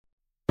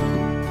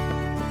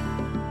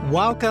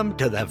Welcome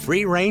to the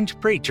Free Range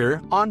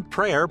Preacher on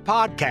Prayer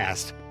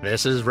podcast.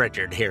 This is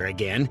Richard here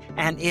again,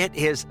 and it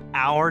is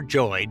our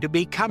joy to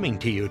be coming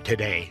to you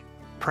today.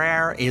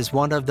 Prayer is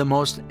one of the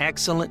most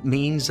excellent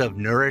means of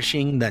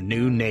nourishing the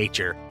new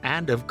nature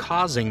and of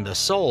causing the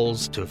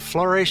souls to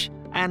flourish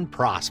and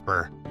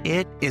prosper.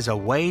 It is a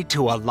way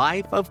to a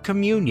life of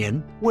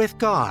communion with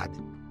God.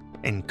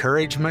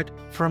 Encouragement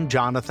from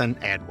Jonathan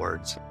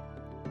Edwards.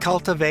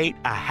 Cultivate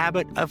a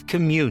habit of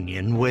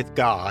communion with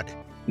God.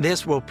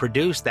 This will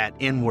produce that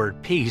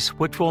inward peace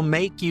which will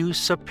make you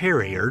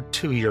superior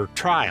to your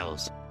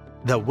trials.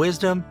 The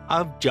wisdom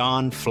of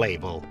John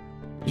Flavel.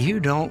 You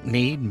don't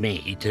need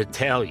me to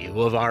tell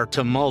you of our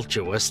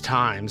tumultuous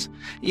times,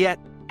 yet,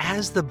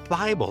 as the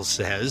Bible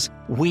says,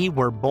 we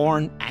were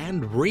born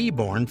and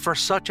reborn for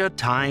such a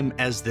time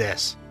as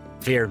this.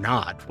 Fear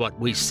not what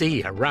we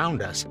see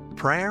around us.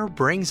 Prayer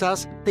brings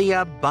us the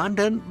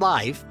abundant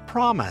life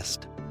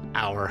promised.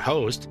 Our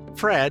host,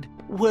 Fred,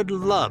 would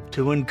love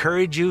to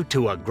encourage you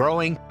to a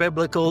growing,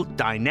 biblical,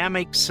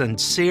 dynamic,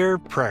 sincere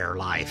prayer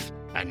life.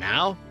 And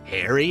now,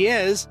 here he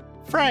is,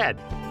 Fred.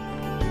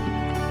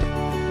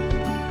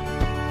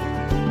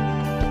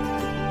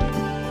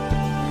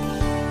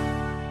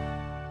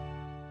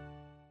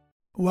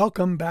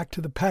 Welcome back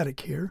to the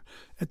paddock here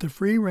at the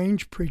Free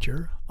Range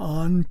Preacher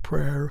on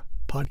Prayer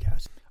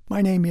podcast.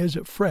 My name is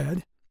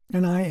Fred,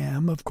 and I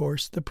am, of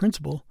course, the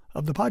principal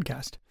of the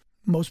podcast.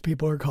 Most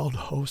people are called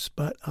hosts,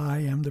 but I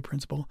am the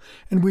principal.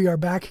 And we are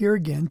back here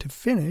again to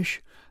finish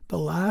the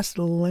last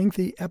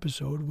lengthy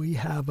episode we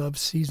have of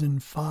Season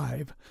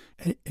 5,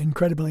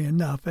 incredibly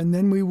enough, and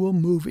then we will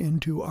move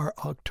into our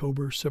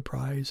October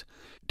surprise.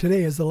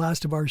 Today is the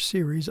last of our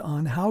series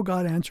on How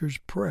God Answers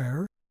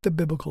Prayer, the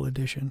Biblical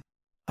Edition.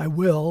 I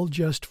will,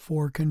 just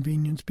for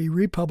convenience, be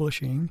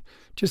republishing,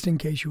 just in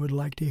case you would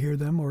like to hear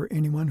them or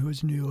anyone who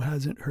is new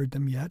hasn't heard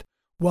them yet.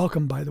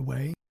 Welcome, by the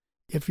way.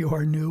 If you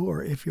are new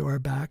or if you are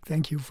back,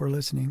 thank you for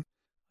listening.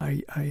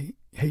 I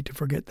hate to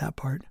forget that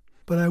part.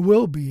 But I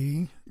will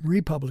be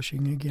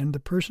republishing again the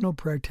personal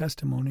prayer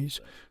testimonies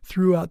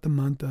throughout the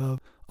month of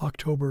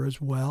October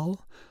as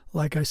well.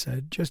 Like I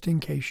said, just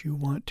in case you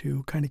want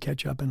to kind of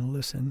catch up and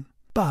listen.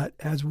 But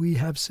as we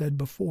have said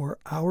before,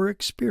 our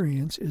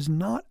experience is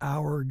not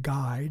our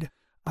guide,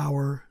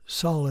 our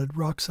solid,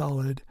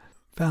 rock-solid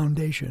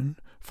foundation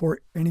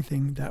for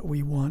anything that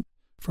we want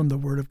from the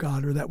Word of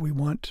God or that we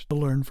want to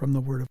learn from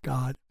the Word of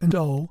God. And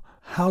so,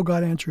 How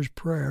God Answers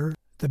Prayer,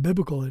 the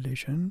Biblical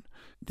Edition,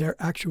 they're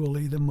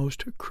actually the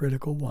most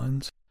critical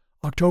ones.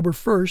 October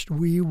 1st,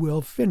 we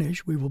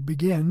will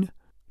begin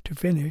to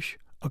finish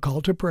A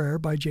Call to Prayer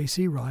by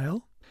J.C.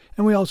 Ryle.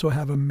 And we also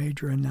have a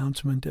major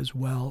announcement as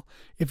well.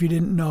 If you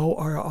didn't know,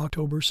 our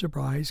October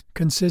surprise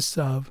consists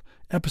of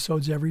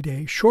episodes every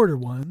day, shorter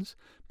ones,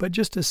 but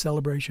just a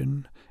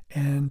celebration.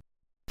 And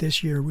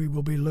this year we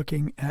will be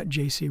looking at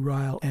J.C.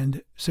 Ryle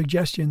and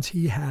suggestions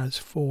he has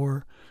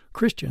for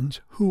Christians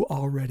who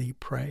already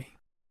pray.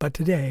 But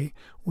today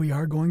we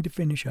are going to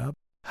finish up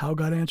How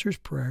God Answers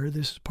Prayer.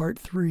 This is part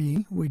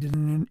 3. We did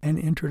an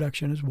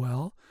introduction as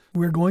well.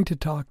 We're going to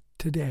talk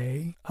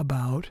today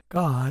about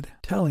God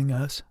telling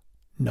us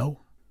no,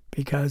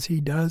 because he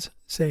does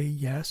say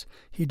yes.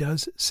 He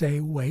does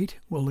say wait.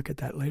 We'll look at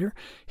that later.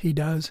 He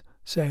does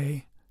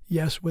say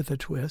yes with a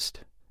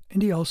twist.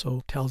 And he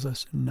also tells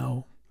us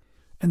no.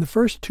 And the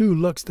first 2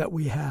 looks that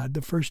we had,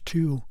 the first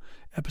 2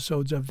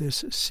 episodes of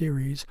this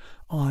series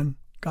on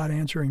God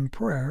answering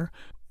prayer,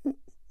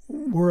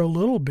 were a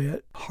little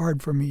bit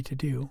hard for me to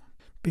do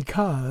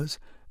because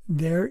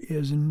there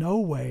is no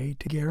way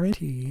to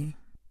guarantee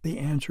the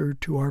answer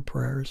to our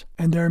prayers.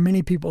 And there are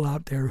many people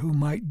out there who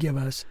might give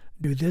us,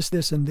 do this,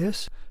 this, and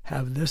this,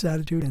 have this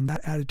attitude and that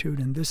attitude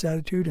and this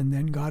attitude, and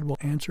then God will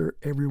answer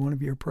every one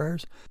of your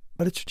prayers.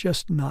 But it's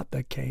just not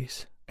the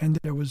case. And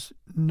there was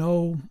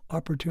no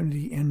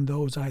opportunity in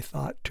those, I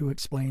thought, to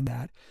explain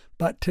that.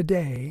 But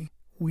today,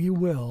 we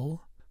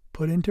will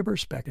put into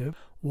perspective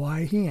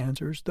why he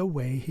answers the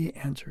way he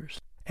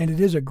answers. And it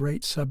is a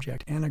great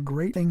subject and a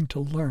great thing to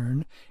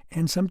learn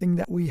and something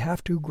that we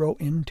have to grow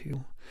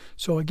into.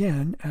 So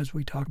again, as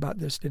we talk about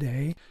this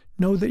today,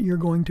 know that you're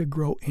going to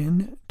grow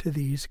into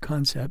these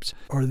concepts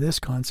or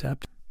this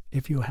concept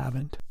if you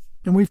haven't.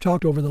 And we've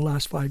talked over the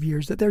last 5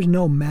 years that there's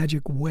no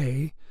magic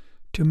way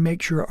to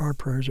make sure our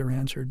prayers are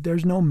answered.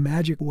 There's no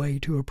magic way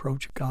to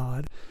approach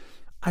God.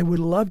 I would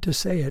love to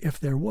say it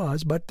if there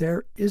was, but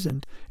there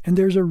isn't. And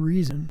there's a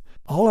reason.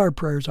 All our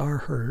prayers are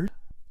heard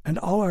and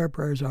all our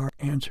prayers are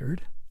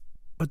answered,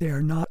 but they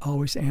are not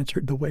always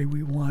answered the way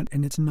we want,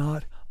 and it's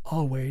not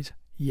always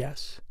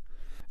yes.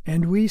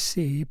 And we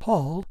see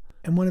Paul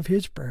in one of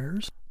his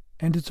prayers,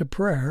 and it's a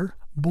prayer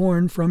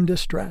born from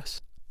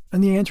distress.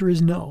 And the answer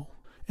is no.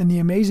 And the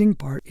amazing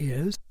part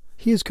is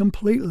he is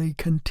completely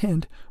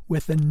content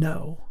with a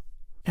no.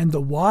 And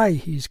the why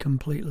he's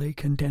completely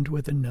content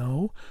with a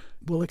no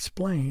will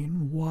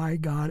explain why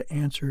God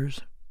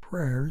answers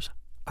prayers,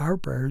 our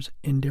prayers,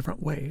 in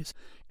different ways,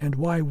 and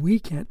why we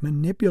can't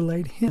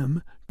manipulate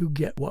him to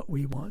get what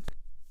we want.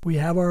 We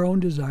have our own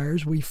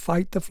desires. We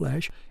fight the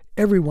flesh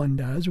Everyone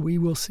does. We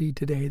will see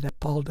today that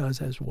Paul does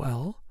as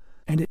well.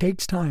 And it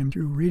takes time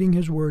through reading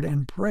his word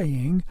and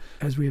praying,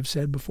 as we have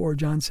said before,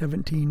 John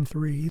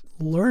 17:3,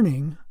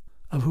 learning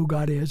of who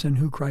God is and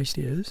who Christ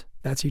is.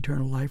 That's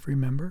eternal life,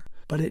 remember.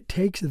 But it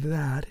takes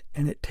that,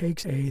 and it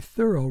takes a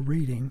thorough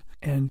reading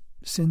and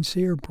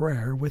sincere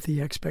prayer with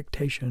the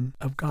expectation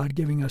of God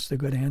giving us the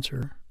good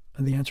answer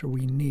and the answer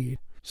we need.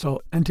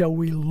 So until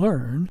we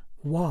learn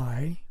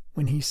why,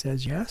 when he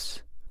says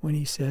yes, when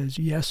he says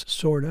yes,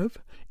 sort of,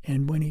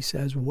 and when he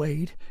says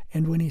wait,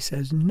 and when he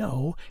says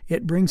no,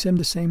 it brings him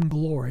the same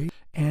glory,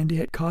 and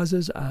it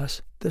causes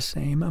us the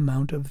same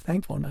amount of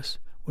thankfulness,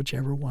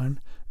 whichever one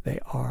they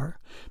are,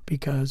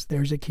 because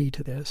there's a key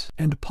to this.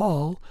 And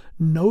Paul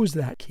knows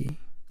that key.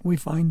 We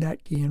find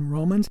that key in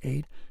Romans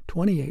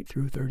 8:28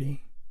 through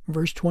 30.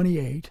 Verse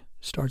 28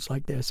 starts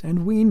like this,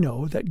 "And we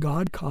know that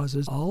God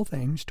causes all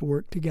things to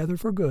work together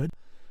for good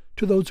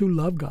to those who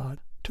love God,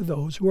 to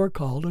those who are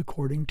called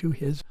according to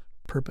his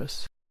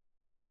purpose."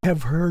 I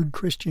have heard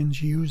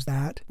Christians use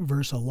that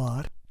verse a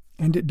lot,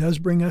 and it does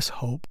bring us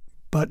hope,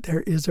 but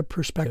there is a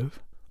perspective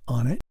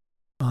on it,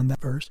 on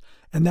that verse,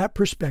 and that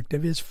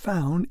perspective is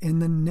found in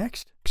the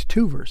next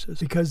two verses,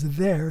 because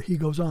there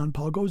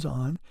Paul goes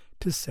on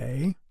to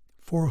say,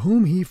 "For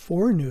whom he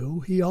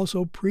foreknew, he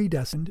also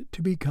predestined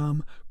to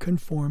become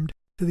conformed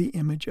to the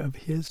image of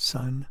his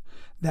Son,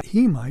 that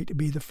he might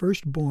be the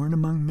firstborn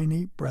among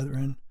many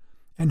brethren.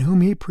 And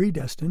whom he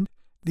predestined,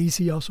 these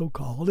he also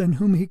called, and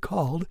whom he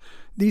called,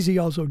 these he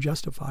also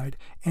justified,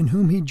 and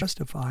whom he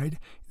justified,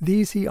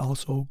 these he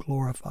also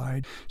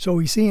glorified." So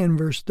we see in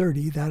verse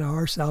 30 that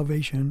our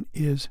salvation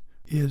is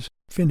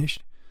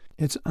finished.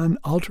 It's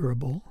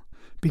unalterable,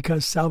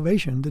 because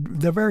salvation,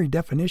 the very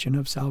definition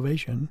of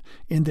salvation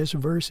in this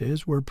verse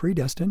is we're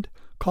predestined,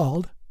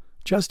 called,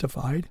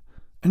 justified,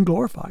 and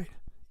glorified.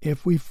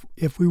 If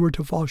we were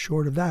to fall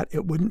short of that,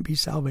 it wouldn't be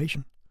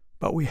salvation.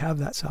 But we have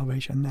that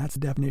salvation. That's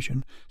the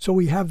definition. So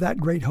we have that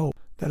great hope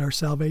that our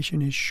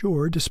salvation is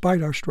sure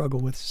despite our struggle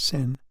with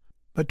sin.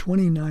 But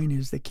 29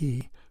 is the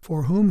key.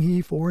 "For whom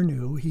he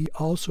foreknew, he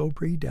also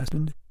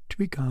predestined to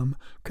become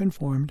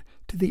conformed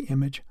to the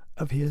image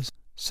of his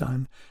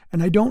Son."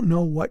 And I don't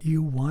know what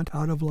you want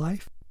out of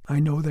life. I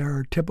know there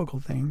are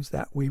typical things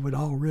that we would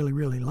all really,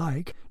 really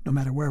like, no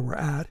matter where we're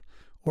at,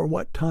 or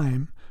what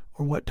time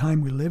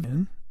we live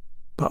in.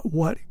 But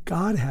what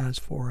God has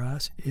for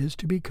us is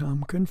to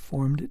become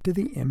conformed to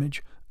the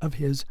image of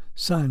his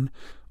Son,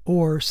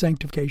 or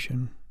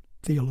sanctification,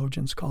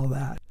 theologians call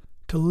that.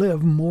 To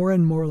live more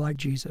and more like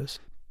Jesus,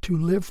 to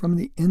live from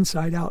the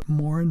inside out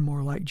more and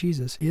more like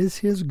Jesus, is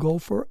his goal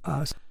for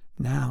us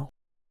now.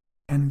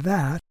 And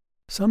that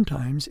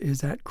sometimes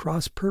is at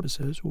cross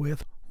purposes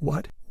with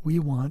what we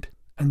want,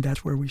 and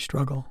that's where we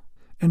struggle.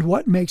 And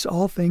what makes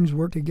all things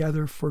work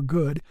together for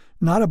good,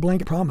 not a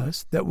blanket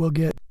promise that we'll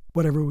get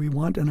whatever we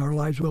want and our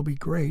lives will be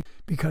great,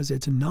 because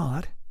it's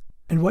not.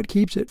 And what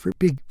keeps it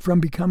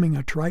from becoming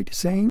a trite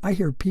saying? I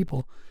hear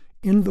people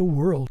in the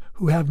world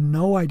who have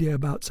no idea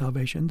about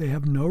salvation, they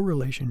have no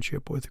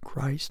relationship with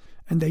Christ,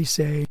 and they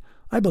say,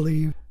 "I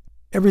believe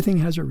everything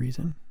has a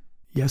reason."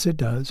 Yes, it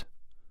does.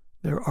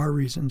 There are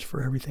reasons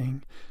for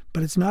everything,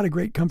 but it's not a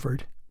great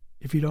comfort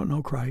if you don't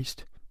know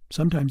Christ.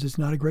 Sometimes it's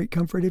not a great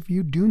comfort if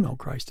you do know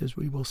Christ, as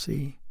we will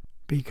see.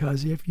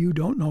 Because if you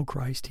don't know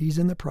Christ, he's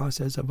in the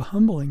process of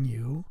humbling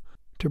you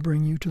to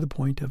bring you to the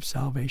point of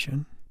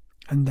salvation.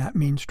 And that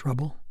means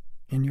trouble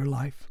in your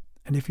life.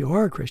 And if you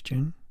are a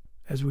Christian,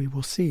 as we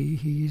will see,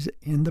 he's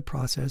in the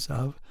process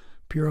of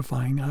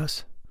purifying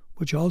us,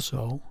 which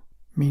also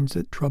means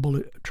that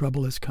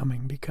trouble is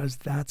coming, because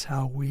that's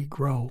how we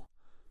grow,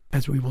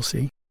 as we will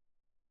see.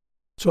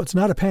 So it's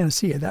not a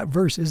panacea. That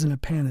verse isn't a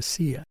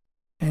panacea.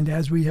 And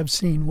as we have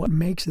seen, what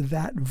makes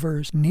that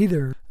verse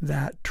neither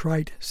that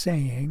trite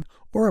saying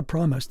or a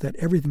promise that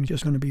everything's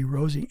just going to be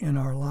rosy in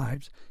our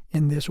lives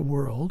in this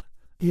world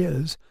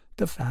is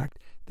the fact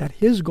that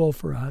his goal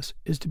for us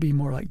is to be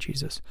more like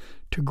Jesus,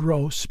 to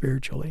grow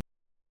spiritually.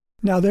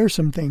 Now, there's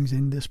some things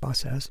in this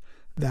process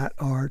that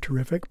are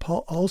terrific.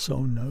 Paul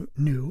also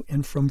knew,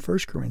 and from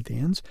 1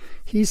 Corinthians,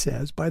 he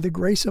says, "By the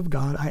grace of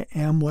God, I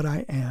am what I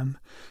am."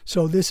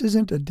 So this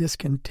isn't a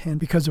discontent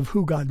because of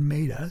who God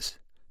made us,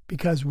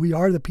 because we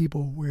are the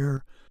people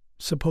we're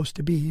supposed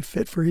to be,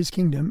 fit for his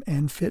kingdom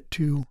and fit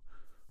to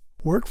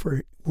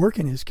work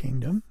in his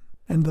kingdom.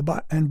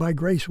 And by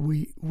grace,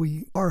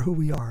 we are who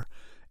we are.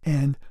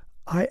 And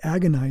I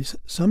agonize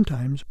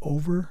sometimes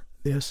over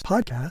this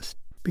podcast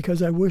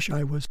because I wish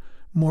I was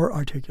more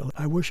articulate.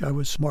 I wish I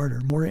was smarter,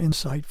 more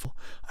insightful.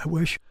 I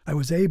wish I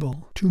was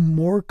able to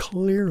more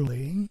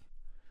clearly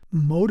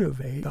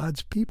motivate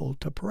God's people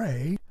to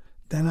pray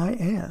than I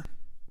am.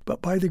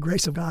 But by the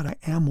grace of God, I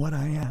am what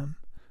I am.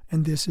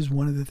 And this is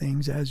one of the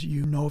things, as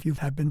you know if you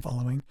have been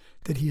following,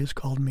 that he has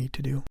called me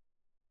to do.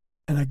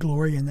 And I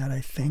glory in that. I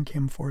thank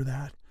him for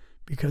that,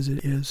 because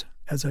it is,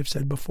 as I've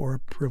said before, a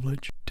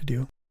privilege to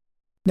do.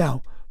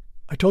 Now,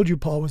 I told you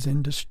Paul was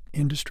in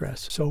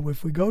distress. So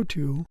if we go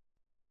to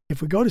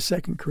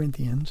 2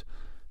 Corinthians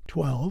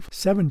 12,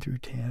 7 through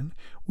 10,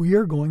 we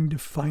are going to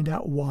find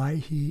out why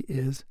he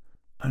is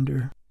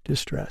under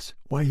distress,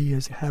 why he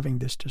is having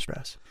this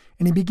distress.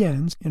 And he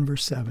begins in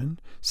verse 7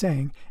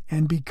 saying,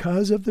 and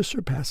because of the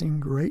surpassing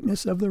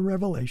greatness of the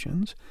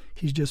revelations,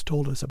 he's just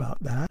told us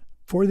about that,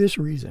 for this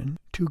reason,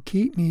 to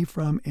keep me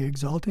from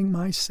exalting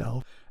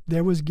myself,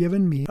 there was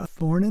given me a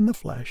thorn in the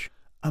flesh,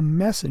 a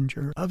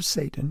messenger of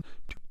Satan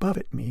to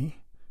buffet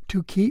me,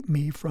 to keep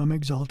me from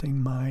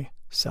exalting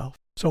myself.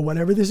 So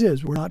whatever this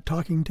is, we're not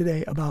talking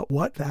today about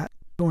what that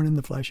thorn in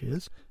the flesh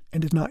is,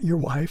 and it's not your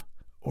wife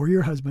or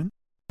your husband.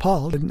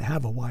 Paul didn't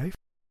have a wife,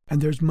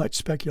 and there's much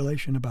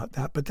speculation about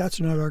that, but that's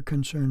not our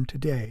concern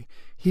today.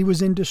 He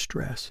was in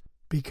distress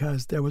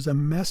because there was a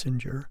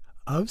messenger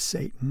of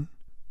Satan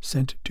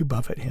sent to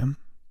buffet him.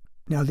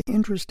 Now, the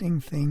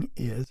interesting thing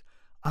is,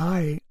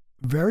 I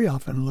very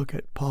often look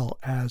at Paul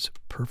as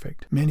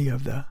perfect. Many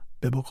of the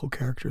biblical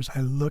characters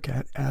I look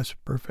at as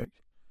perfect.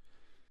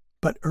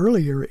 But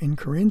earlier in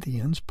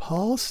Corinthians,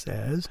 Paul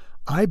says,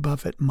 I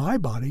buffet my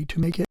body to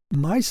make it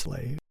my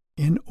slave,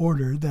 in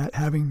order that,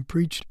 having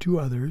preached to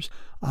others,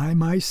 I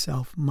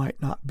myself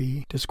might not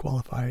be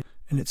disqualified.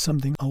 And it's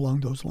something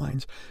along those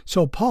lines.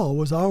 So Paul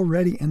was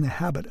already in the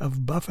habit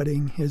of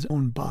buffeting his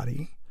own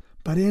body.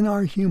 But in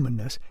our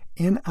humanness,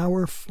 in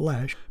our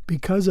flesh,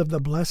 because of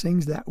the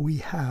blessings that we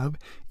have,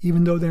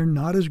 even though they're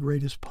not as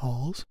great as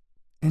Paul's,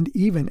 and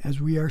even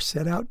as we are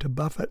set out to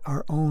buffet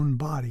our own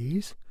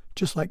bodies,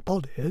 just like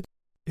Paul did,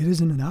 it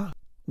isn't enough.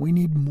 We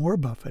need more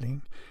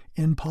buffeting.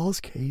 In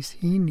Paul's case,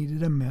 he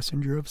needed a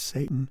messenger of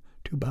Satan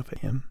to buffet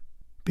him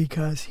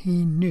because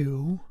he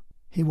knew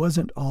he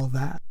wasn't all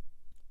that.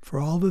 For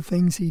all the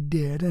things he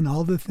did and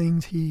all the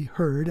things he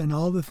heard and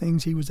all the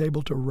things he was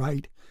able to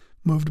write,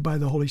 moved by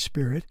the Holy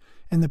Spirit,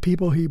 and the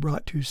people he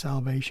brought to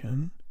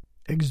salvation,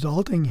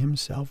 exalting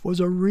himself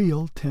was a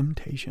real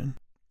temptation.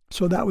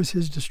 So that was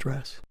his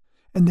distress.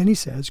 And then he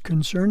says,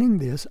 concerning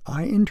this,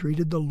 I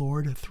entreated the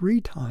Lord 3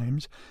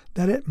 times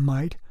that it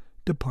might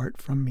depart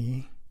from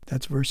me.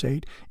 That's verse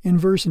 8. In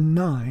verse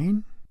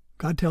 9,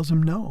 God tells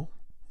him no.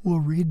 We'll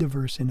read the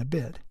verse in a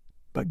bit.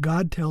 But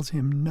God tells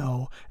him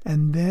no.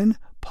 And then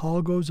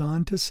Paul goes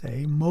on to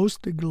say,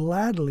 most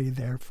gladly,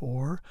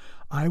 therefore,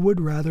 I would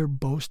rather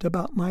boast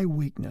about my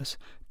weakness,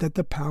 that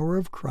the power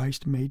of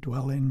Christ may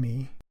dwell in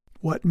me.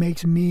 What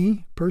makes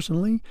me,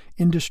 personally,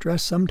 in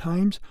distress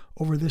sometimes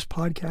over this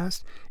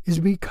podcast is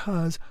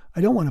because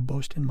I don't want to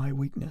boast in my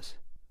weakness.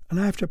 And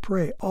I have to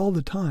pray all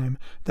the time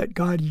that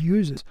God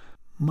uses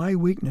my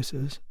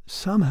weaknesses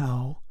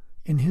somehow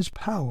in His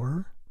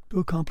power to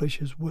accomplish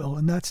His will.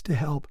 And that's to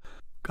help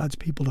God's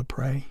people to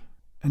pray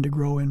and to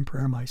grow in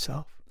prayer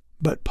myself.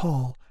 But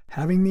Paul,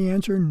 having the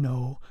answer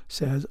no,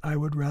 says, I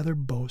would rather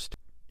boast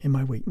in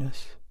my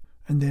weakness.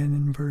 And then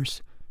in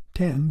verse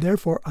 10,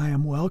 therefore I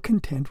am well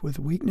content with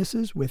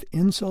weaknesses, with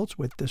insults,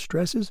 with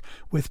distresses,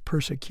 with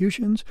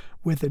persecutions,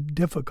 with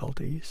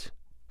difficulties,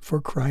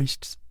 for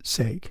Christ's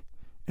sake.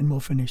 And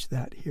we'll finish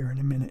that here in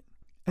a minute.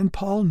 And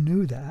Paul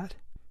knew that.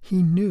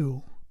 He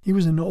knew. He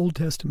was an Old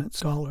Testament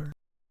scholar.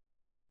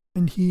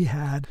 And he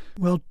had,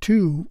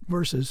 2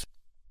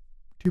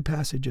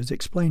 passages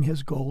explain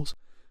his goals,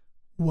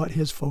 what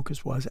his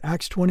focus was.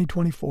 Acts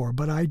 20:24,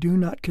 but I do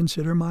not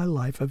consider my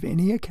life of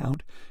any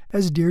account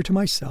as dear to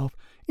myself,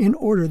 in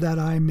order that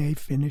I may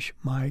finish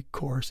my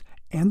course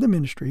and the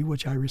ministry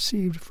which I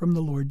received from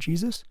the Lord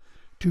Jesus,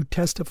 to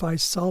testify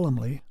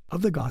solemnly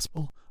of the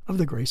gospel of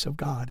the grace of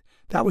God.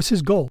 That was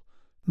his goal,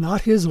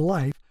 not his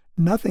life.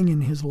 Nothing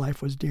in his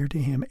life was dear to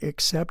him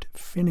except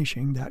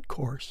finishing that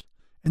course.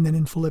 And then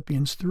in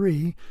Philippians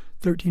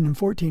 3:13 and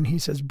 14, he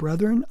says,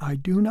 brethren, I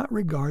do not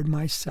regard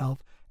myself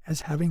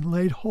as having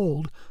laid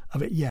hold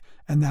of it yet.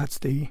 And that's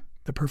the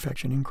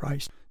perfection in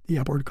Christ, the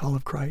upward call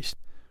of Christ,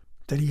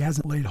 that he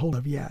hasn't laid hold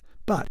of yet.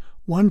 But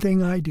one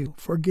thing I do,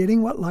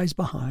 forgetting what lies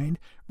behind,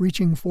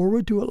 reaching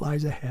forward to what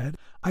lies ahead,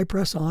 I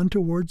press on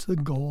towards the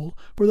goal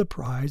for the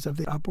prize of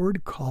the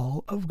upward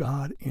call of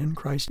God in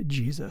Christ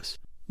Jesus.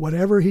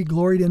 Whatever he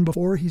gloried in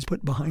before, he's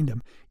put behind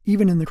him,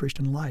 even in the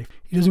Christian life.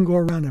 He doesn't go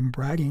around and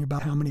bragging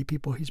about how many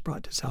people he's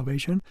brought to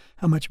salvation,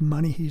 how much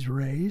money he's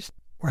raised,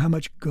 or how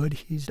much good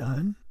he's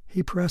done.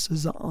 He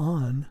presses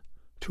on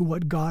to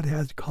what God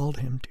has called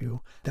him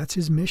to. That's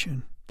his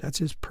mission. That's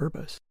his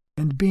purpose.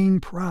 And being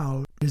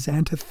proud is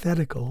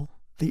antithetical,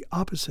 the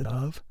opposite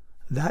of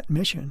that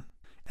mission.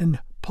 And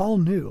Paul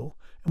knew,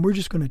 and we're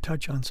just going to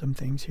touch on some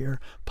things here.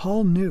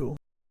 Paul knew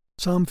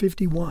Psalm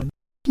 51.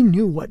 He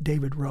knew what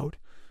David wrote,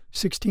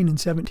 16 and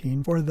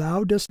 17, for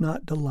thou dost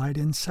not delight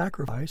in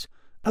sacrifice,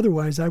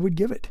 otherwise I would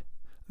give it.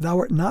 Thou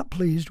art not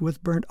pleased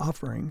with burnt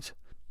offerings.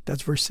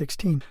 That's verse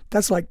 16.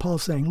 That's like Paul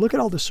saying, look at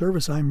all the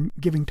service I'm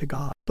giving to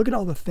God. Look at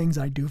all the things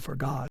I do for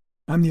God.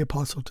 I'm the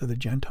apostle to the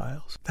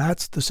Gentiles.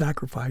 That's the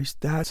sacrifice.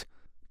 That's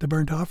the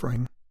burnt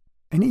offering.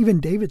 And even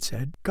David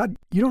said, God,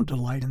 you don't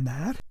delight in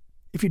that.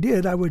 If you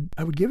did, I would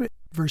give it.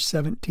 Verse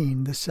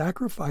 17, the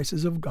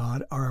sacrifices of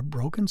God are a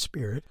broken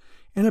spirit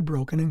and a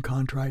broken and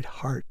contrite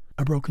heart.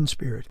 A broken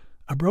spirit.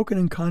 A broken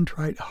and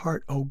contrite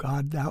heart, O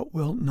God, thou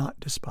wilt not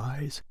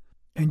despise.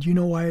 And you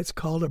know why it's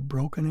called a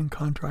broken and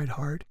contrite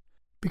heart?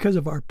 Because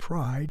of our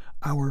pride,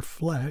 our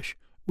flesh,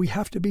 We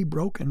have to be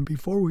broken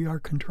before we are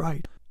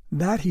contrite.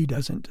 That he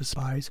doesn't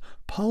despise.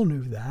 Paul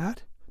knew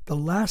that. The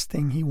last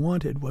thing he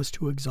wanted was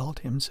to exalt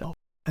himself.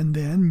 And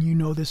then,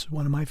 this is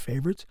one of my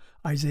favorites,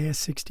 Isaiah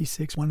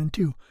 66, 1 and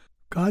 2.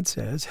 God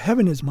says,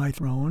 heaven is my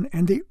throne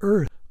and the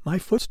earth my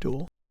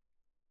footstool.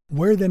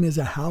 Where then is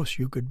a house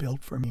you could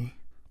build for me?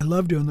 I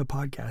love doing the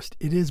podcast.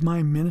 It is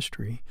my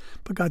ministry.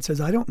 But God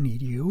says, I don't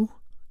need you.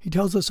 He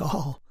tells us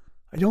all,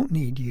 I don't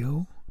need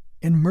you.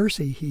 In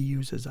mercy, he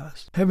uses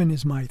us. Heaven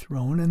is my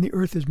throne and the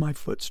earth is my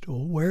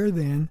footstool. Where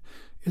then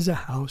is a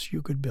house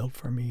you could build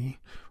for me?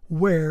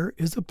 Where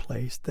is a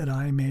place that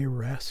I may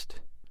rest?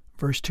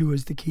 Verse 2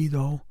 is the key,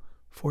 though,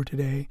 for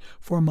today.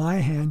 For my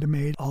hand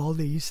made all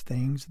these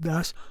things.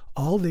 Thus,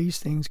 all these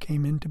things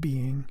came into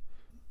being.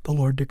 The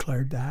Lord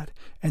declared that.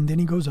 And then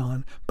he goes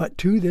on, but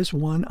to this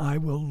one I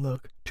will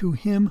look, to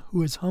him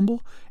who is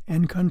humble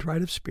and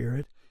contrite of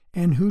spirit,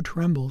 and who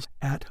trembles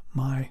at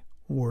my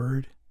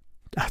word.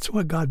 That's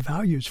what God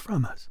values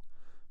from us,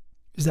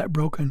 is that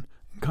broken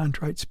and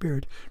contrite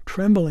spirit,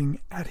 trembling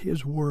at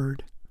his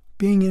word,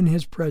 being in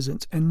his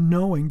presence, and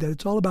knowing that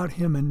it's all about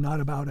him and not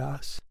about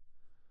us.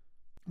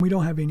 We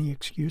don't have any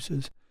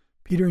excuses.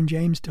 Peter and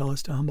James tell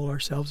us to humble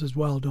ourselves as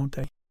well, don't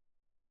they?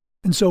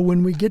 And so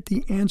when we get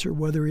the answer,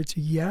 whether it's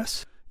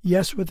yes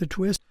with a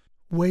twist,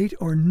 wait,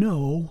 or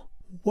no,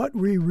 what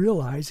we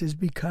realize is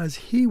because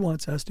he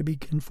wants us to be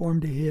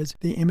conformed to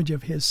the image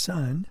of his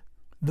Son,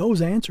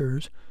 those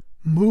answers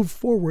move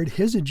forward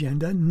his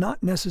agenda,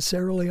 not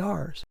necessarily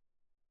ours.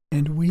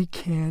 And we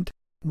can't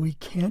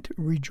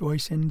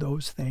rejoice in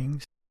those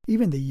things.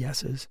 Even the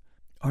yeses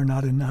are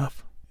not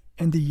enough.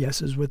 And the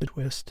yeses with a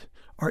twist.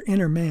 Our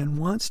inner man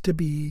wants to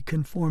be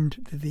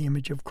conformed to the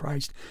image of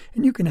Christ.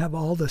 And you can have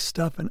all the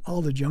stuff and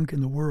all the junk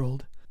in the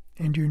world,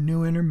 and your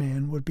new inner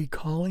man would be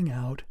calling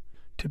out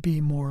to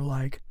be more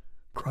like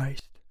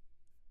Christ.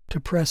 To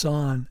press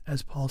on,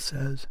 as Paul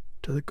says,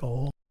 to the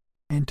goal.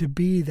 And to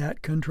be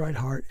that contrite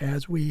heart,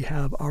 as we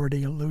have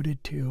already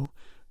alluded to,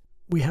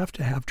 we have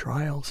to have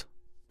trials.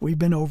 We've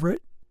been over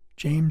it.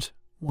 James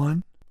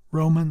 1,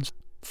 Romans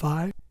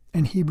 5,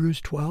 and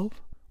Hebrews 12.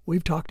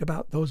 We've talked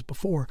about those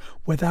before.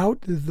 Without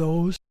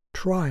those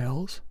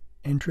trials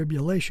and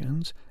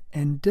tribulations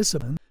and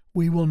discipline,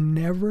 we will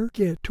never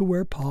get to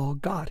where Paul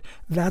got.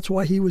 That's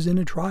why he was in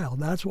a trial.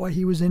 That's why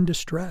he was in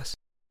distress.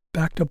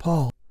 Back to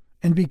Paul.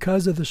 And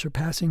because of the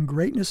surpassing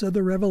greatness of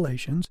the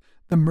revelations,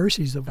 the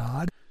mercies of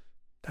God,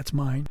 that's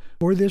mine,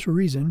 for this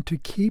reason, to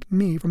keep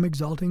me from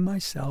exalting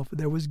myself,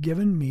 there was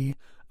given me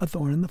a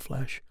thorn in the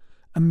flesh,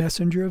 a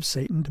messenger of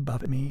Satan to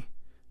buffet me,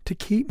 to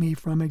keep me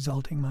from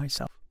exalting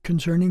myself.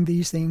 Concerning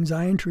these things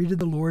I entreated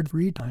the Lord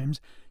 3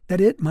 times,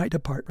 that it might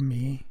depart from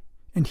me.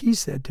 And he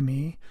said to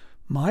me,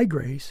 my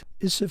grace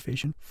is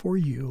sufficient for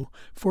you,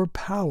 for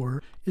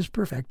power is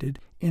perfected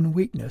in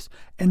weakness.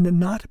 And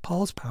not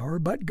Paul's power,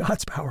 but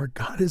God's power.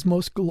 God is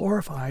most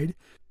glorified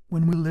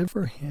when we live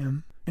for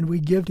him, and we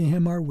give to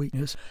him our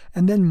weakness,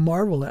 and then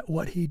marvel at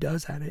what he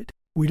does at it.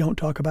 We don't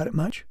talk about it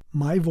much.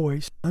 My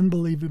voice,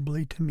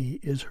 unbelievably to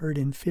me, is heard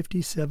in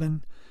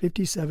 57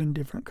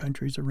 different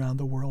countries around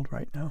the world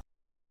right now.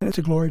 And it's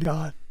a glory to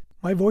God.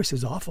 My voice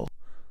is awful.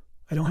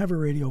 I don't have a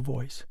radio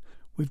voice.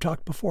 We've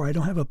talked before, I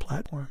don't have a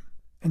platform.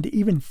 And to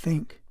even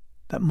think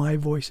that my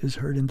voice is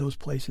heard in those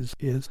places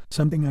is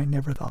something I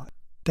never thought.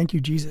 Thank you,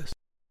 Jesus.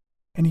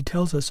 And he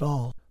tells us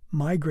all,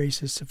 my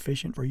grace is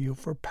sufficient for you,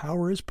 for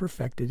power is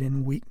perfected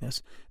in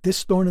weakness.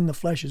 This thorn in the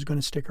flesh is going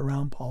to stick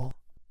around, Paul.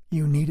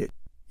 You need it.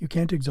 You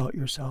can't exalt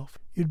yourself.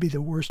 You'd be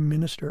the worst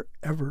minister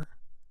ever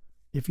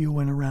if you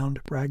went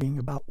around bragging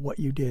about what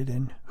you did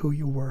and who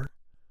you were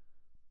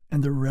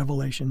and the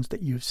revelations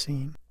that you've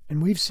seen.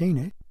 And we've seen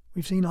it.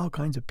 We've seen all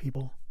kinds of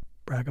people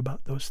brag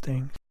about those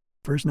things.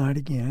 Verse 9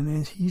 again,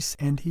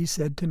 and he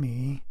said to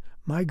me,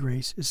 my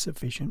grace is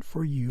sufficient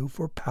for you,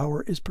 for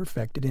power is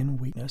perfected in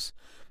weakness.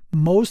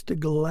 Most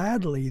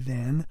gladly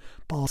then,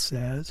 Paul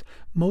says,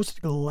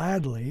 most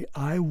gladly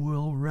I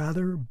will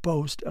rather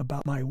boast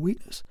about my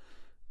weakness,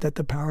 that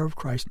the power of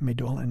Christ may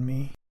dwell in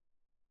me.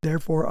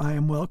 Therefore I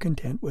am well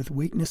content with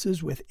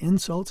weaknesses, with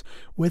insults,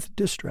 with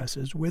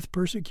distresses, with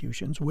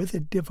persecutions,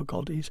 with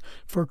difficulties,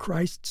 for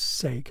Christ's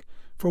sake.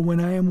 For when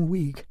I am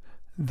weak,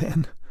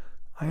 then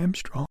I am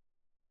strong.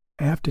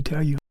 I have to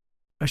tell you,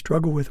 I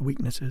struggle with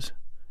weaknesses,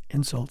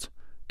 insults,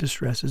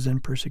 distresses,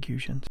 and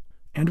persecutions,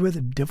 and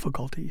with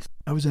difficulties.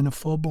 I was in a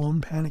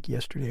full-blown panic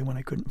yesterday when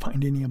I couldn't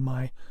find any of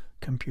my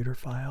computer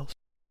files.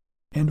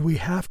 And we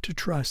have to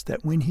trust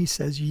that when he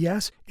says,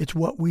 yes, it's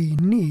what we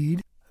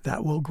need,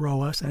 that will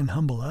grow us and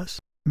humble us,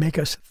 make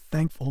us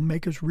thankful,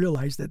 make us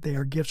realize that they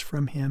are gifts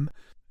from him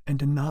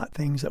and not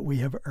things that we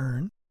have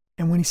earned.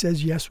 And when he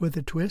says yes with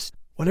a twist,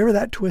 whatever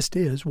that twist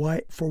is,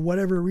 why, for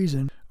whatever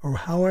reason or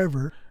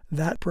however,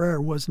 that prayer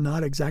was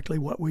not exactly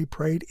what we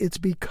prayed, it's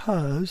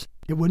because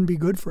it wouldn't be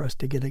good for us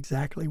to get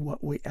exactly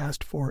what we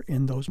asked for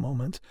in those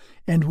moments.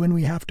 And when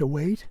we have to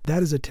wait,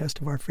 that is a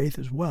test of our faith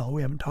as well.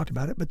 We haven't talked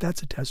about it, but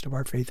that's a test of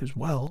our faith as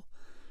well.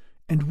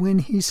 And when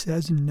he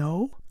says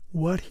no,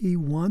 what he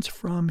wants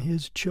from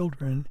his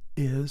children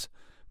is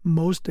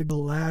Most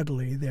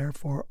gladly,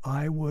 therefore,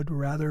 I would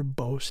rather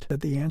boast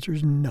that the answer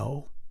is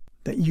no,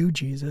 that you,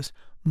 Jesus,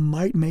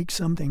 might make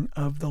something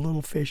of the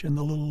little fish and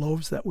the little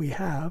loaves that we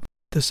have,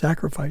 the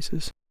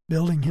sacrifices,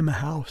 building him a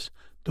house,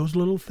 those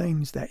little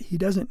things that he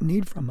doesn't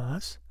need from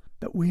us,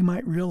 that we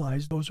might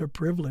realize those are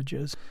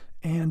privileges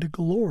and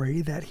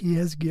glory that he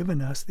has given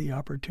us the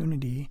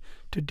opportunity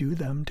to do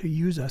them, to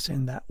use us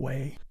in that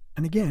way.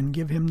 And again,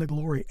 give him the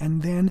glory,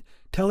 and then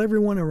tell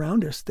everyone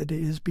around us that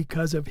it is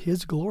because of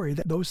his glory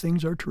that those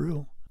things are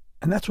true.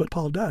 And that's what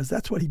Paul does.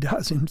 That's what he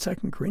does in 2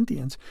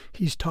 Corinthians.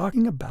 He's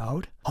talking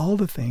about all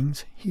the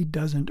things he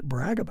doesn't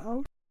brag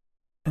about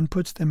and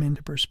puts them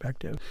into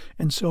perspective.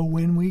 And so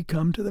when we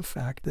come to the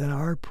fact that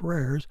our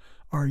prayers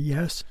are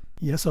yes,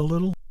 yes a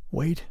little,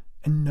 wait,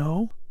 and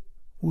no,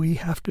 we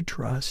have to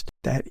trust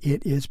that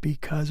it is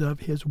because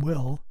of his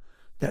will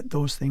that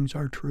those things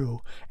are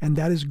true. And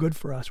that is good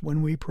for us.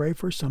 When we pray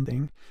for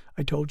something,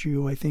 I told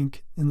you, I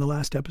think, in the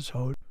last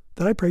episode,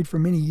 that I prayed for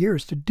many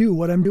years to do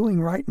what I'm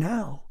doing right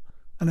now.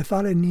 And I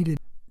thought I needed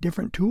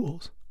different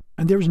tools.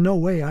 And there was no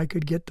way I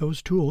could get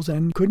those tools,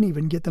 and couldn't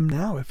even get them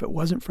now if it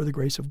wasn't for the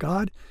grace of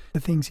God. The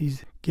things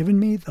he's given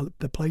me,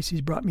 the place he's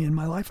brought me in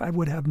my life, I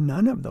would have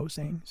none of those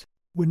things.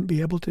 Wouldn't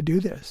be able to do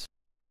this.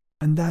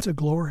 And that's a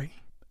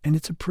glory. And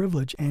it's a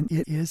privilege. And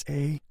it is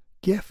a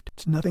gift.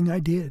 It's nothing I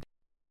did.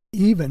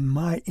 Even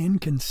my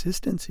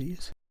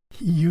inconsistencies,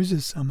 he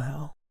uses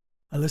somehow.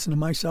 I listen to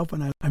myself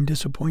and I'm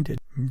disappointed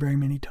very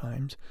many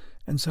times,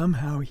 and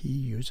somehow he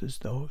uses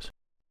those.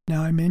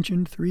 Now, I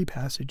mentioned 3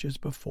 passages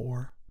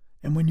before,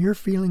 and when you're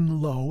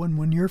feeling low and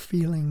when you're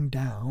feeling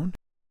down,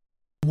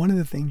 one of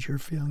the things you're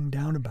feeling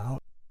down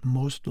about,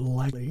 most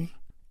likely,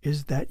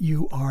 is that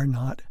you are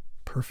not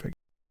perfect.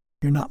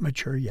 You're not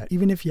mature yet.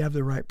 Even if you have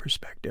the right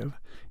perspective,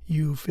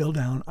 you feel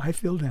down. I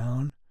feel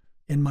down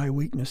in my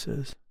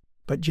weaknesses.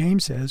 But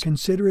James says,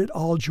 "Consider it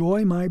all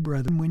joy, my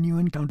brethren, when you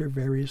encounter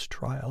various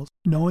trials,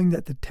 knowing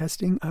that the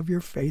testing of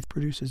your faith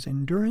produces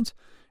endurance,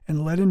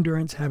 and let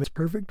endurance have its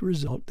perfect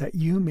result, that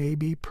you may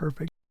be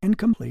perfect and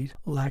complete,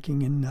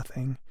 lacking in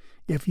nothing."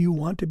 If you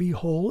want to be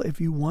whole, if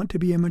you want to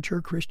be a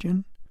mature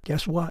Christian,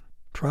 guess what?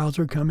 Trials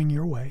are coming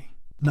your way.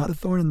 Not a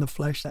thorn in the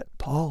flesh that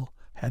Paul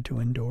had to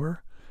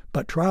endure,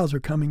 but trials are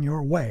coming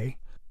your way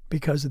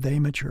because they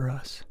mature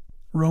us.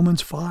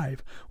 Romans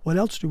 5. What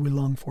else do we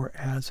long for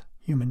as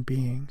human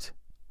beings?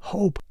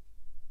 Hope.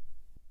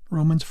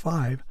 Romans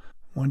 5,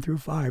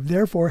 1-5.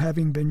 Therefore,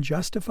 having been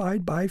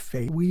justified by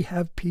faith, we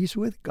have peace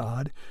with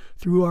God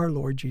through our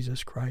Lord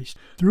Jesus Christ,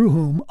 through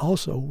whom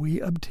also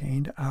we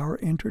obtained our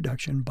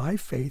introduction by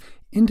faith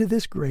into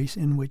this grace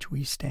in which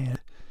we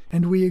stand,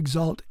 and we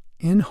exult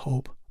in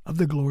hope of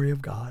the glory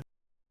of God.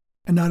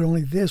 And not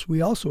only this, we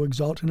also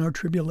exult in our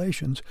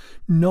tribulations,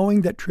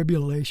 knowing that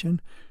tribulation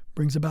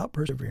brings about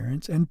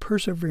perseverance, and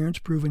perseverance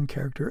proven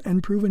character,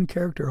 and proven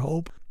character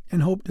hope,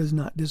 and hope does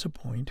not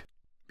disappoint,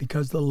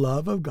 because the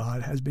love of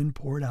God has been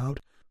poured out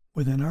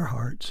within our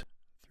hearts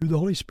through the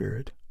Holy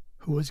Spirit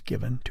who was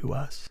given to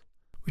us.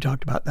 We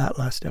talked about that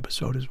last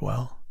episode as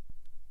well.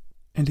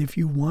 And if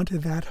you want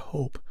that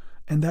hope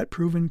and that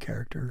proven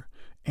character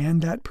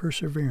and that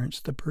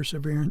perseverance, the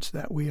perseverance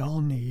that we all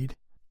need,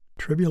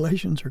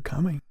 tribulations are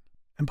coming.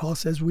 And Paul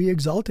says we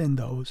exult in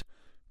those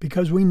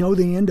because we know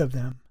the end of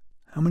them.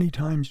 How many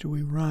times do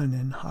we run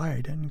and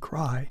hide and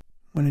cry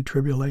when a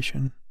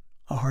tribulation,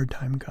 a hard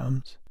time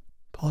comes?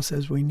 Paul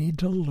says we need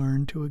to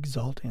learn to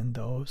exult in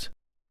those.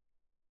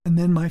 And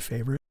then my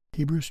favorite,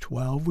 Hebrews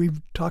 12.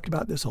 We've talked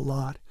about this a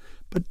lot,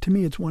 but to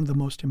me it's one of the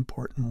most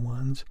important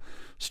ones.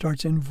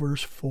 Starts in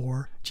verse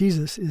 4.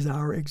 Jesus is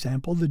our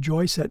example, the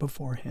joy set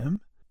before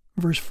him.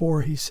 Verse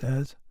 4, he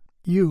says,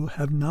 "You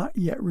have not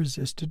yet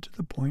resisted to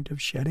the point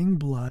of shedding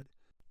blood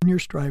in your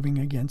striving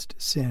against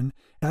sin."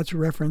 That's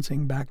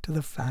referencing back to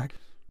the fact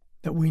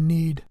that we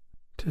need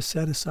to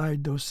set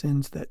aside those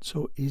sins that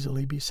so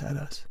easily beset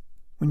us.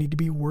 We need to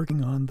be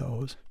working on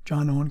those.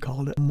 John Owen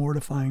called it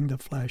mortifying the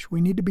flesh.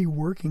 We need to be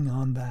working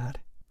on that.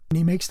 And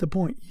he makes the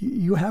point,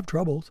 you have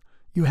troubles,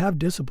 you have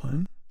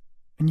discipline,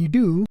 and you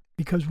do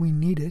because we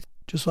need it.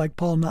 Just like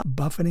Paul not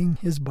buffeting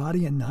his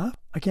body enough.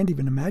 I can't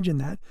even imagine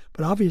that,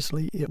 but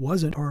obviously it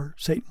wasn't, or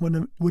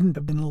Satan wouldn't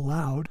have been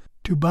allowed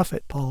to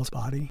buffet Paul's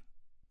body.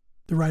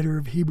 The writer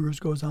of Hebrews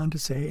goes on to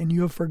say, "And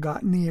you have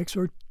forgotten the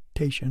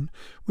exhortation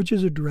which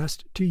is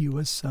addressed to you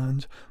as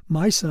sons.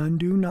 My son,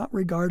 do not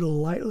regard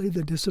lightly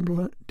the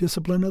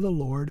discipline of the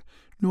Lord,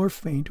 nor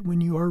faint when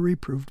you are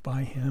reproved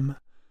by him.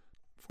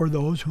 For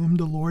those whom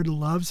the Lord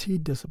loves he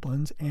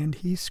disciplines, and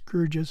he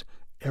scourges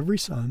every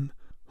son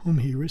whom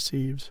he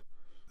receives."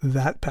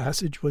 That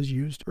passage was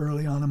used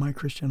early on in my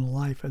Christian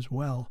life as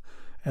well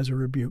as a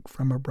rebuke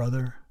from a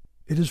brother.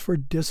 It is for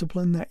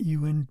discipline that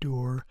you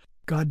endure.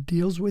 God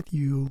deals with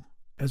you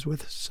as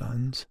with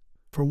sons.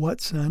 For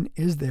what son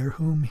is there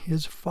whom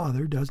his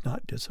father does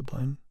not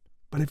discipline?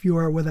 But if you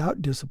are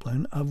without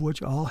discipline, of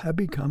which all have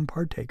become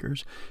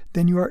partakers,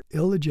 then you are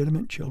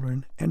illegitimate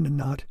children and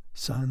not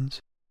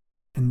sons.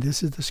 And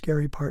this is the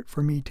scary part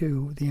for me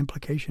too, the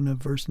implication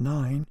of verse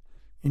 9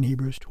 in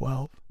Hebrews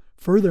 12.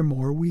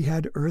 "Furthermore, we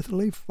had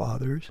earthly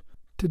fathers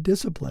to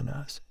discipline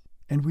us,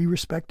 and we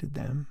respected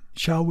them.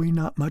 Shall we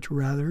not much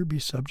rather be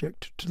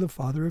subject to the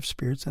Father of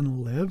spirits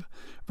and live?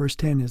 Verse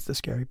 10 is the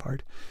scary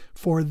part.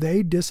 For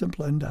they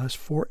disciplined us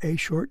for a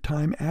short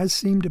time as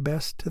seemed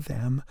best to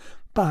them,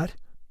 but,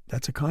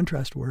 that's a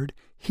contrast word,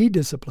 he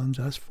disciplines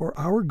us for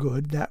our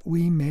good that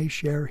we may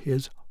share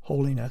his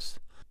holiness.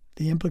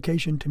 The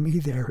implication to me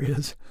there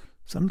is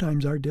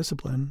sometimes our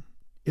discipline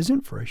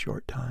isn't for a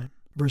short time.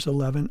 Verse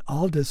 11,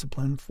 all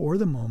discipline for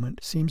the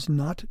moment seems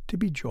not to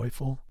be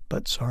joyful,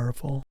 but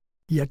sorrowful.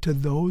 Yet to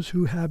those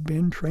who have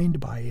been trained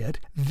by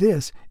it,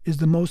 this is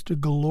the most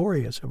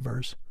glorious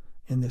verse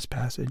in this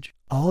passage.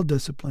 All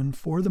discipline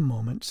for the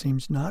moment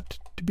seems not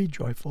to be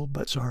joyful,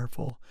 but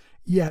sorrowful.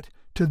 Yet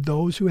to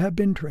those who have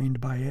been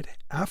trained by it,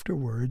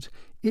 afterwards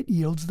it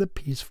yields the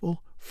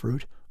peaceful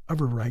fruit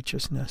of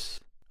righteousness.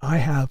 I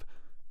have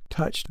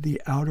touched the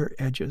outer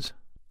edges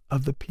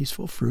of the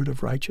peaceful fruit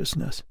of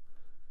righteousness,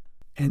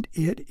 and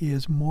it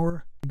is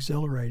more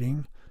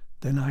exhilarating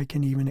than I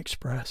can even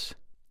express.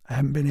 I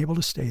haven't been able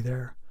to stay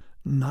there,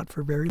 not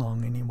for very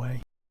long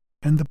anyway.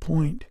 And the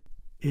point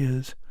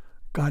is,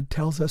 God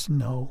tells us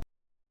no,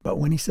 but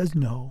when he says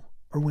no,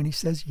 or when he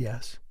says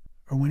yes,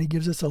 or when he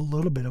gives us a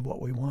little bit of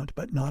what we want,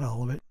 but not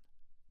all of it,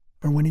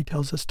 or when he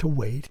tells us to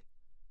wait,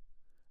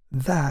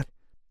 that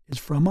is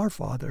from our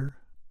Father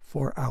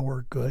for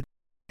our good.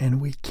 And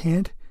we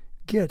can't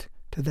get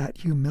to that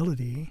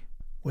humility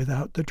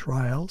without the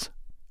trials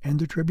and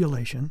the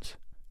tribulations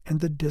and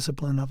the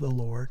discipline of the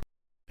Lord.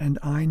 And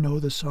I know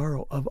the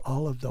sorrow of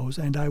all of those,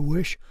 and I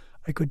wish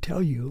I could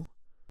tell you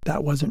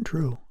that wasn't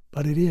true,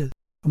 but it is.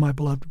 My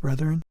beloved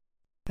brethren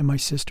and my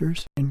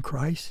sisters in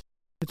Christ,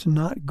 it's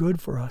not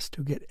good for us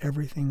to get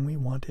everything we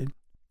wanted,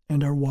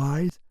 and our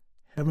wise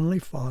Heavenly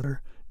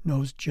Father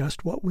knows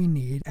just what we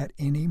need at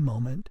any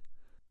moment.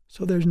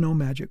 So there's no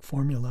magic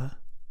formula.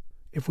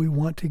 If we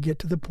want to get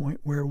to the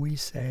point where we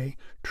say,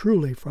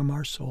 truly from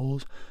our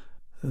souls,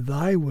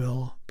 thy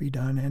will be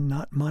done and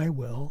not my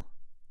will,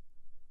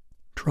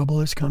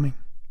 trouble is coming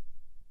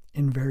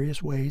in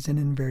various ways and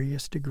in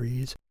various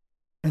degrees.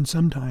 And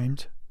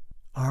sometimes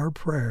our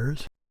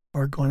prayers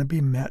are going to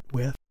be met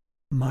with,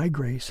 my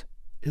grace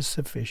is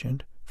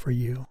sufficient for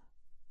you.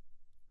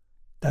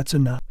 That's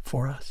enough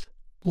for us.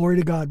 Glory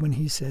to God when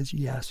he says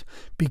yes,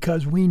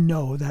 because we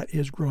know that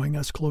is growing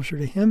us closer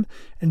to him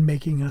and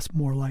making us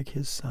more like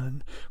his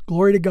Son.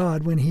 Glory to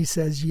God when he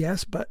says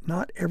yes, but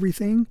not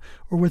everything,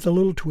 or with a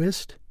little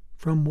twist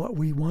from what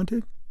we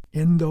wanted.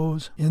 In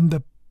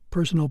the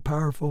personal,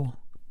 powerful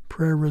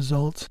prayer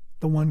results,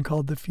 the one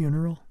called the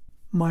funeral,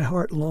 my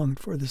heart longed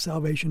for the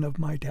salvation of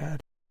my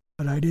dad,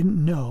 but I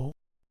didn't know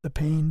the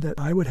pain that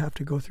I would have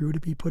to go through to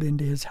be put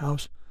into his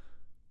house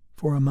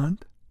for a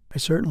month. I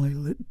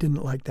certainly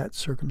didn't like that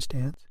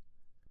circumstance.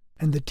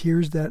 And the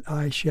tears that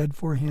I shed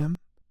for him,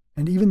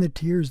 and even the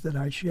tears that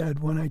I shed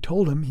when I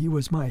told him he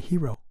was my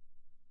hero.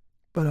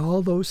 But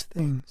all those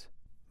things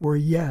were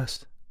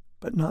yes,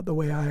 but not the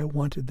way I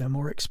wanted them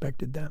or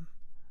expected them.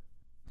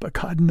 But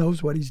God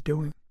knows what he's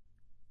doing.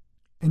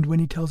 And when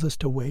he tells us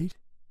to wait,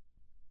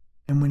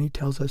 and when he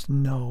tells us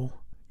no,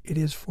 it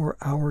is for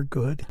our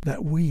good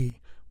that we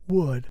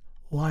would,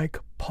 like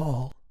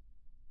Paul,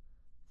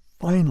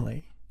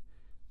 finally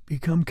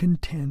become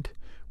content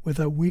with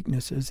our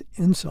weaknesses,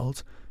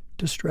 insults,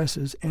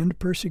 distresses, and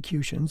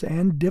persecutions,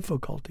 and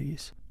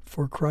difficulties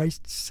for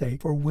Christ's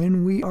sake. For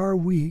when we are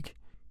weak,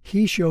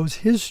 he shows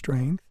his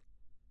strength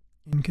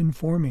in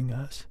conforming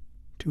us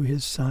to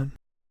his Son.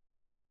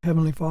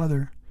 Heavenly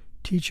Father,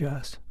 teach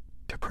us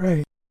to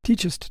pray.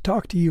 Teach us to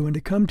talk to you and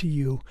to come to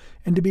you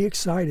and to be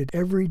excited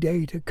every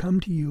day to come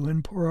to you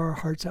and pour our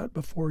hearts out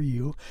before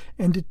you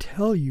and to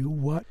tell you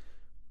what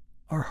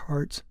our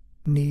hearts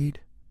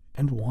need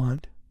and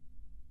want.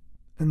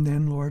 And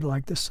then, Lord,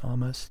 like the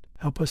psalmist,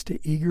 help us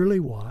to eagerly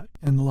watch,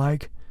 and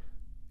like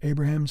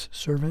Abraham's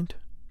servant,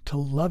 to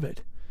love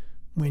it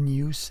when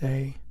you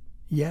say,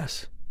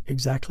 yes,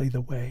 exactly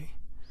the way.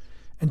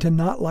 And to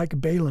not,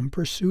 like Balaam,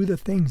 pursue the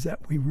things that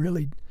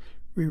really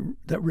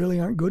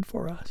aren't good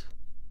for us.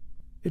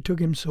 It took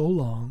him so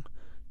long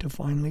to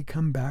finally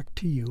come back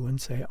to you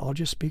and say, I'll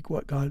just speak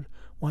what God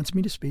wants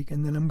me to speak,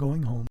 and then I'm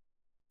going home.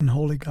 And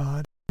holy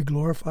God, we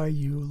glorify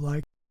you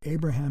like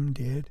Abraham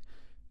did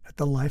at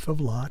the life of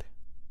Lot,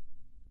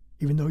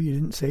 even though you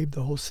didn't save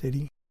the whole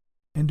city,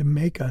 and to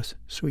make us,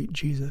 sweet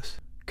Jesus,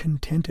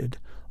 contented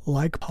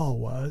like Paul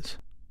was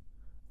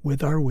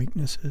with our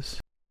weaknesses.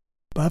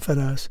 Buffet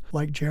us,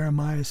 like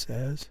Jeremiah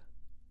says,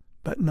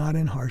 but not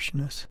in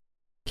harshness.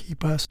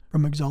 Keep us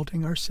from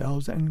exalting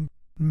ourselves and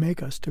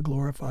make us to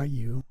glorify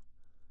you.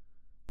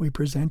 We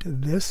present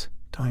this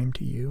time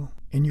to you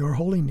in your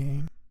holy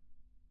name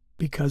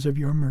because of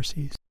your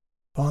mercies.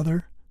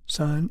 Father,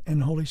 Son,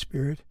 and Holy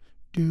Spirit,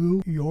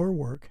 do your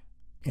work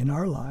in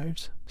our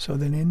lives so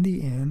that in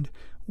the end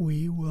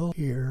we will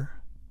hear,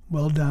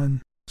 well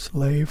done,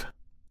 slave,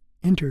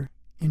 enter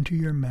into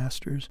your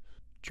master's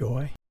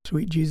joy.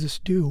 Sweet Jesus,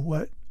 do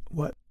what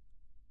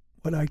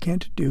I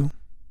can't do.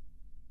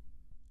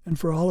 And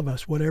for all of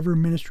us, whatever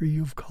ministry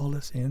you've called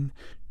us in,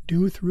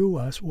 Do through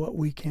us what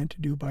we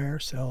can't do by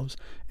ourselves,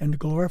 and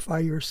glorify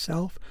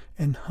yourself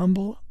and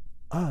humble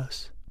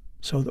us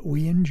so that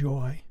we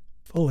enjoy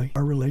fully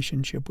our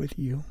relationship with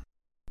you.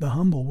 The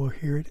humble will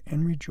hear it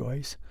and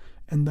rejoice,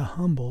 and the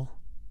humble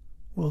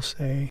will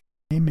say,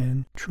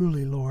 Amen.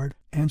 Truly, Lord,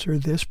 answer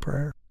this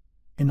prayer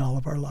in all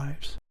of our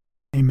lives.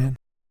 Amen.